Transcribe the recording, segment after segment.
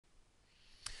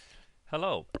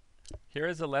Hello, here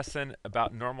is a lesson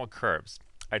about normal curves.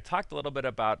 I talked a little bit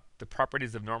about the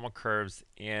properties of normal curves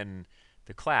in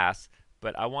the class,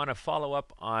 but I want to follow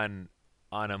up on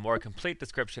a more complete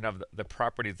description of the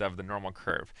properties of the normal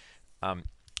curve. Um,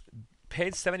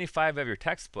 Page 75 of your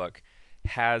textbook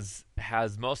has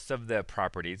most of the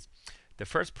properties. The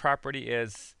first property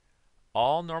is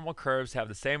all normal curves have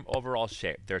the same overall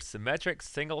shape. They're symmetric,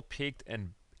 single-peaked,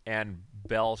 and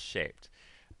bell-shaped.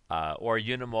 Or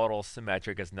unimodal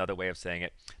symmetric is another way of saying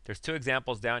it. There's two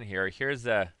examples down here. Here's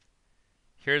a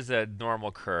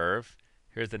normal curve.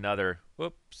 Here's another.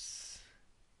 Whoops.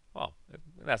 Oh,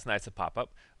 that's nice to pop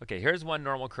up. Okay, here's one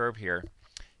normal curve here.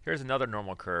 Here's another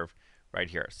normal curve right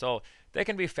here. So they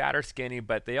can be fat or skinny,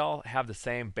 but they all have the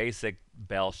same basic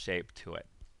bell shape to it.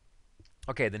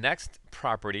 Okay, the next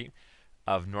property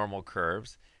of normal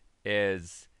curves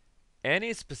is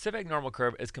any specific normal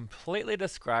curve is completely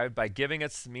described by giving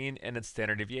its mean and its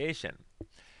standard deviation.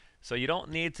 So you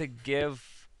don't need to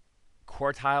give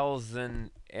quartiles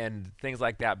and things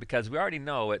like that because we already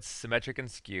know it's symmetric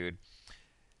and skewed.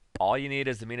 All you need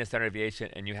is the mean and standard deviation,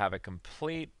 and you have a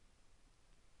complete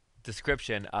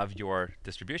description of your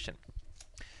distribution.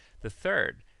 The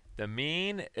third, the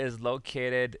mean is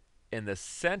located in the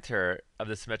center of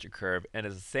the symmetric curve and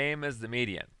is the same as the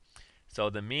median. So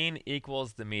the mean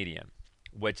equals the median,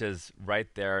 which is right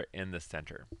there in the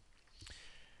center.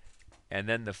 And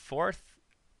then the fourth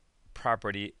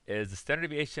property is the standard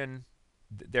deviation.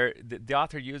 The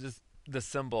author uses the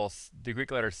symbol, the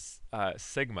Greek letter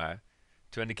sigma,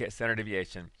 to indicate standard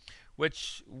deviation,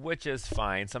 which is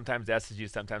fine. Sometimes S is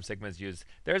used, sometimes sigma is used.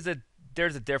 There's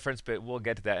a difference, but we'll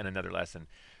get to that in another lesson.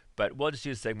 But we'll just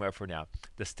use sigma for now.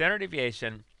 The standard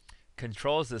deviation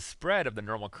controls the spread of the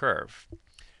normal curve.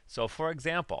 So for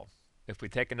example, if we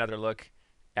take another look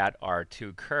at our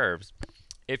two curves,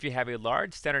 if you have a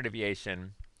large standard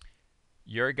deviation,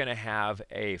 you're going to have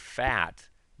a fat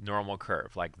normal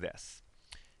curve like this.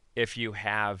 If you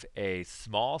have a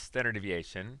small standard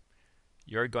deviation,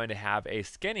 you're going to have a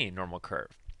skinny normal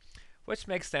curve, which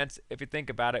makes sense if you think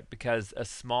about it because a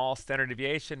small standard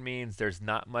deviation means there's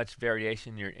not much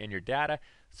variation in your data,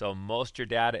 so most of your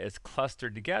data is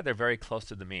clustered together very close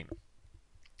to the mean.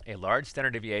 A large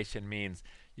standard deviation means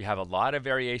you have a lot of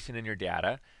variation in your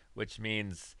data, which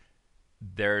means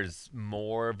there's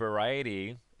more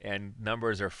variety and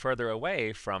numbers are further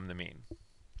away from the mean.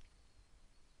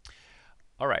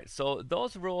 All right, so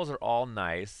those rules are all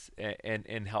nice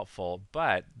and helpful,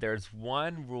 but there's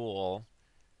one rule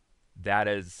that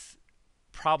is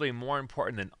probably more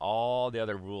important than all the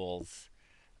other rules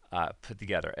put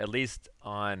together, at least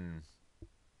on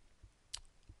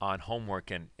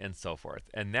homework and so forth.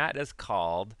 And that is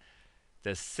called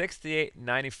the 68,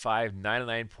 95,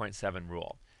 99.7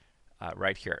 rule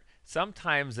right here.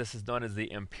 Sometimes this is known as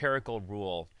the empirical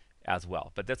rule as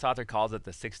well, but this author calls it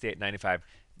the 68, 95,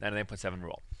 99.7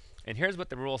 rule. And here's what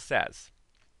the rule says.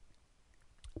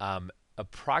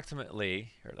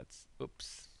 Approximately, here let's,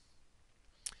 oops.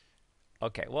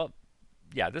 Okay, well,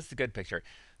 yeah, this is a good picture.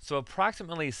 So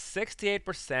approximately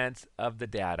 68% of the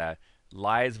data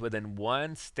lies within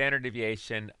one standard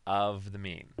deviation of the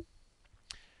mean.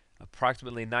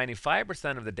 Approximately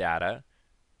 95% of the data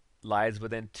lies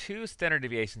within two standard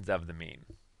deviations of the mean.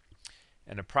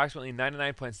 And approximately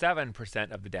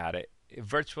 99.7% of the data,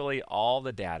 virtually all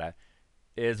the data,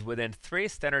 is within three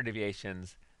standard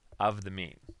deviations of the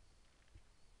mean.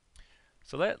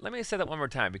 So let me say that one more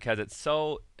time because it's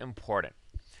so important.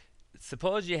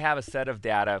 Suppose you have a set of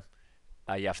data,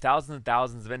 you have thousands and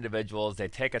thousands of individuals, they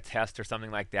take a test or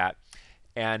something like that,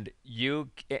 and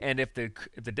if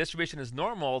the distribution is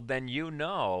normal, then you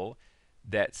know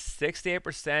that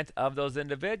 68% of those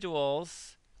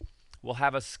individuals will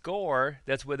have a score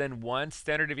that's within one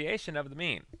standard deviation of the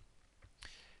mean.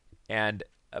 And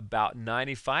about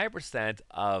 95%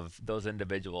 of those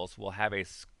individuals will have a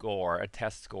score, a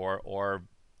test score, or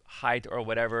height, or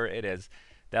whatever it is,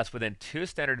 that's within two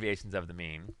standard deviations of the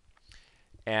mean.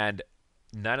 And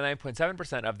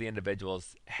 99.7% of the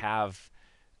individuals have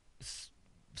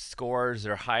scores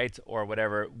or height or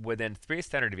whatever within three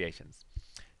standard deviations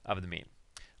of the mean.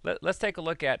 Let's take a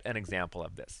look at an example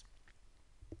of this.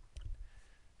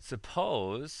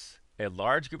 Suppose a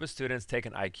large group of students take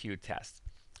an IQ test,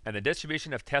 and the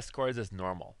distribution of test scores is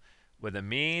normal, with a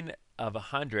mean of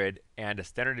 100 and a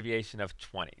standard deviation of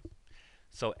 20.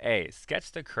 So A,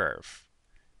 sketch the curve,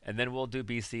 and then we'll do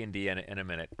B, C, and D in a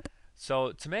minute.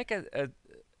 So to make a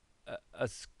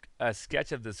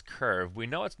sketch of this curve, we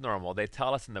know it's normal. They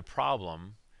tell us in the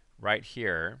problem right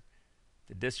here,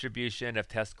 the distribution of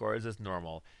test scores is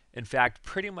normal. In fact,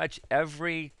 pretty much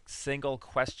every single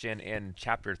question in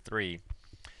chapter 3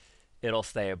 it'll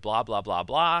say blah, blah, blah,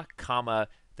 blah, comma,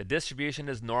 the distribution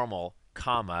is normal,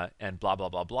 comma, and blah, blah,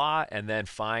 blah, blah, and then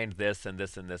find this and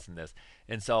this and this and this.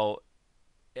 And so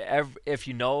if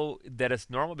you know that it's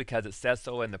normal because it says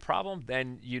so in the problem,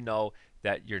 then you know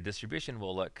that your distribution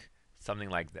will look something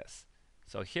like this.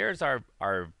 So here's our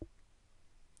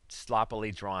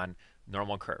sloppily drawn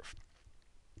normal curve.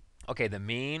 Okay, the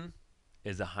mean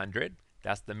is 100.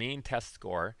 That's the mean test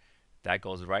score. That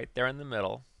goes right there in the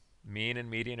middle. Mean and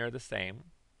median are the same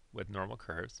with normal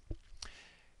curves.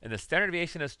 And the standard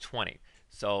deviation is 20.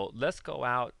 So let's go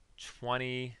out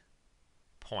 20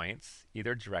 points,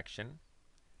 either direction.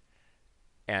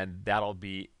 And that'll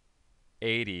be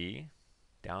 80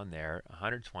 down there,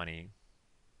 120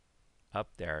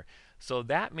 up there. So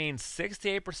that means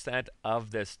 68%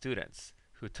 of the students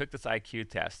who took this IQ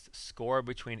test score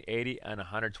between 80 and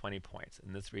 120 points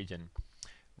in this region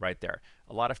right there.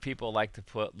 A lot of people like to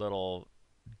put little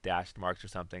dashed marks or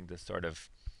something to sort of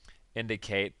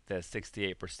indicate the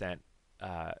 68%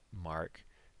 mark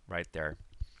right there.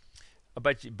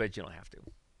 But you don't have to.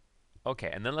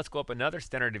 Okay, and then let's go up another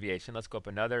standard deviation. Let's go up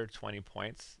another 20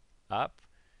 points up,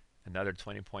 another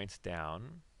 20 points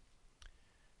down.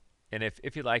 And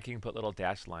if you like, you can put little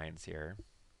dashed lines here.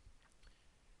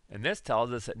 And this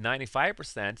tells us that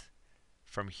 95%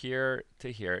 from here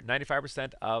to here,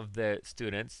 95% of the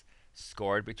students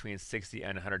scored between 60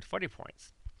 and 140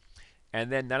 points.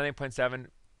 And then 99.7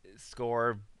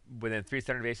 score within 3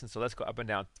 standard deviations. So let's go up and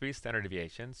down 3 standard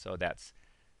deviations. So that's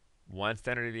 1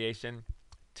 standard deviation,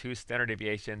 2 standard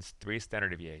deviations, 3 standard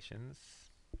deviations.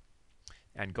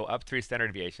 And go up 3 standard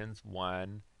deviations,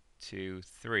 1, 2,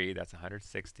 3, that's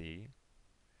 160.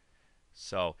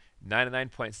 So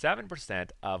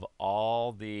 99.7% of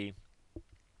all the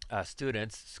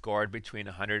students scored between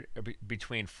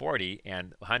 40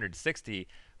 and 160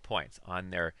 points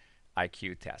on their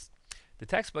IQ test. The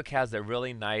textbook has a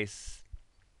really nice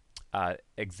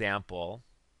example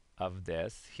of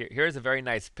this. Here's a very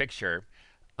nice picture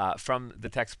from the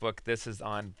textbook. This is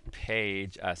on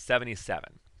page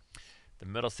 77. The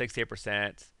middle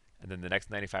 68%, and then the next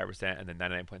 95%, and then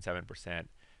 99.7%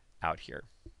 out here.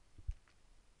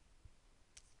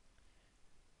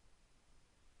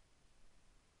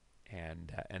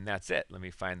 And that's it. Let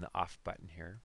me find the off button here.